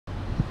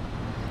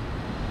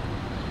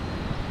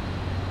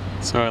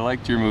So I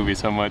liked your movie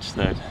so much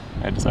that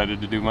I decided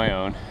to do my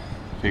own.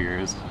 Figure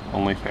is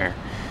only fair.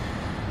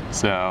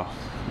 So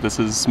this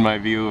is my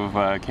view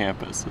of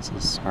campus. This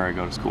is where I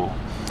go to school.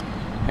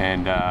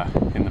 And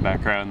in the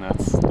background,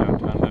 that's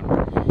downtown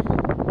Denver.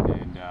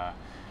 And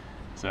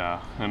so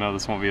I know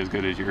this won't be as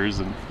good as yours,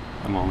 and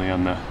I'm only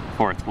on the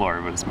 4th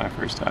floor, but it's my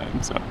first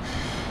time. So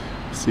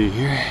see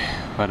here.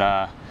 But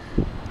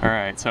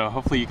alright, so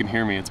hopefully you can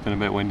hear me. It's been a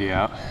bit windy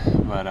out.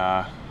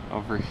 But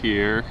over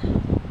here,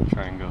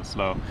 try and go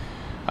slow.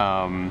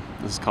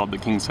 This is called the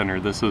King Center.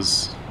 This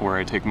is where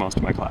I take most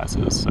of my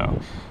classes. So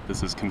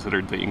this is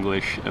considered the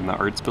English and the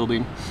Arts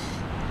building.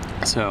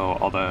 So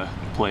all the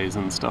plays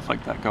and stuff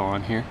like that go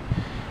on here.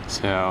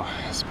 So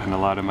I spend a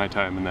lot of my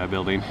time in that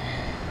building.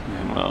 And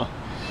then we'll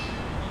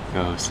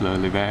go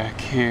slowly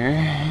back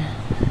here.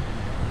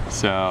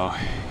 So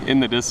in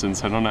the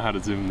distance, I don't know how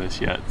to zoom this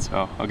yet,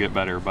 so I'll get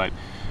better, but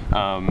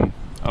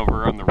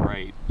over on the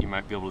right, you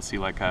might be able to see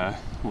like a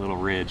little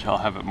ridge. I'll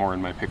have it more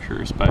in my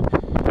pictures, but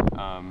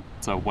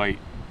it's a white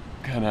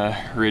kind of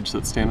ridge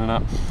that's standing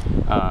up.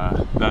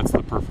 That's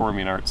the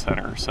Performing Arts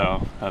Center,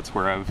 so that's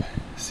where I've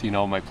seen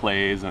all my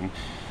plays, and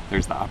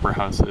there's the opera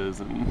houses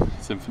and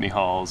symphony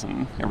halls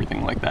and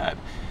everything like that.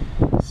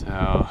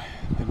 So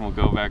then we'll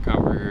go back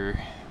over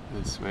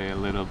this way a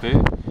little bit,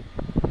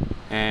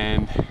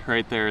 and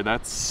right there,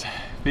 that's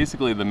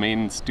basically the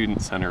main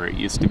student center. It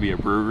used to be a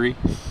brewery,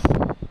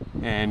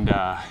 and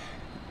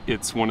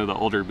it's one of the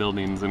older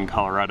buildings in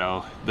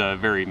Colorado. The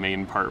very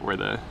main part where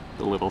the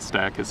little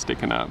stack is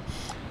sticking up,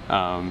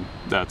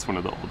 that's one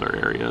of the older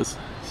areas.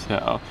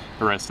 So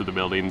the rest of the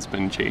building's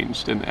been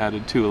changed and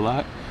added to a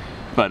lot,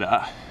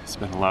 but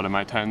spent a lot of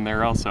my time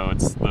there also.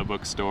 It's the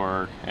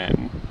bookstore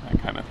and that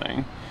kind of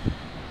thing.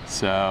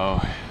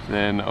 So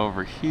then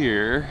over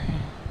here,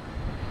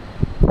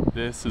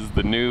 this is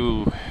the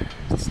new,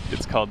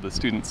 it's called the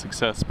Student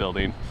Success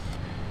Building,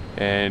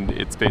 and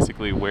it's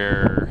basically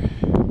where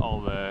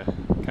all the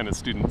kind of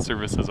student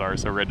services are,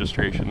 so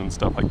registration and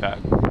stuff like that.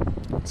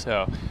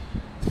 So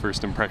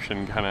first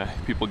impression kind of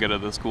people get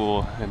of the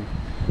school, and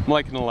I'm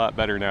liking it a lot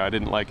better now. I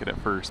didn't like it at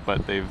first,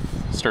 but they've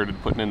started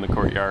putting in the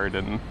courtyard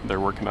and they're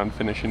working on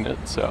finishing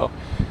it, so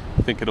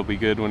I think it'll be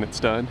good when it's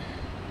done.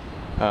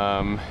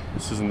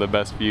 This isn't the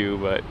best view,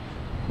 but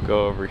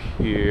go over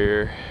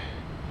here.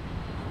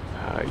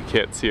 You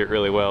can't see it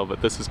really well,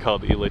 but this is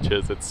called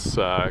Elitch's. It's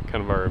kind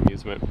of our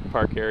amusement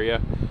park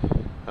area.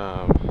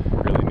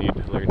 Really need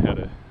to learn how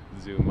to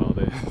zoom all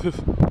this.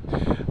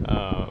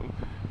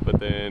 But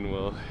then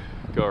we'll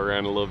go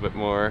around a little bit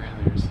more.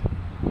 There's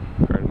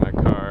part of my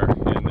car,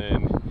 and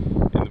then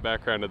in the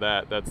background of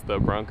that, that's the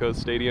Broncos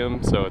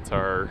Stadium. So it's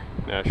our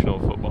national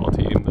football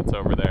team that's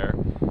over there,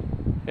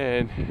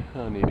 and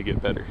I'll need to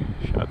get better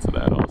shots of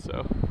that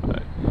also.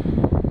 But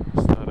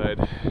just thought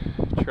I'd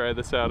try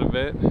this out a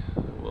bit.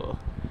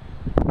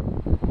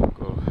 Won't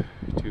go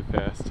too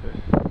fast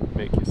to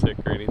make you sick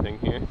or anything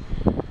here.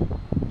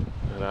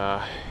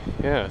 But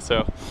yeah,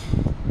 so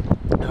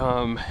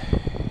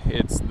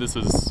this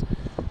is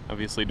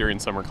obviously during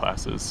summer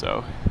classes,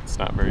 so it's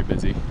not very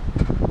busy.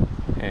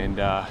 And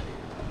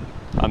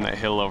on that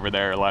hill over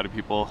there, a lot of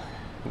people,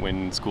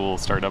 when school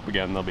start up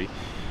again, they'll be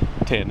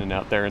tanning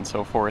out there and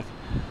so forth.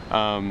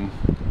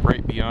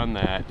 Right beyond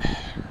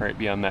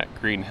that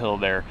green hill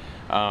there,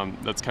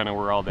 that's kind of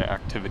where all the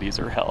activities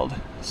are held.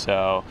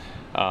 So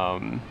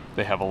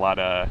they have a lot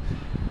of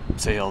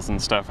sales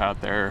and stuff out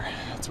there.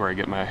 That's where I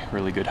get my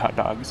really good hot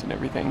dogs and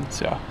everything.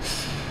 So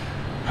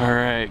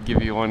alright,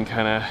 give you one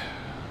kind of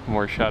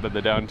more shot of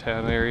the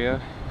downtown area,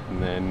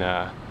 and then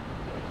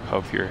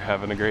hope you're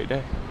having a great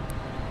day.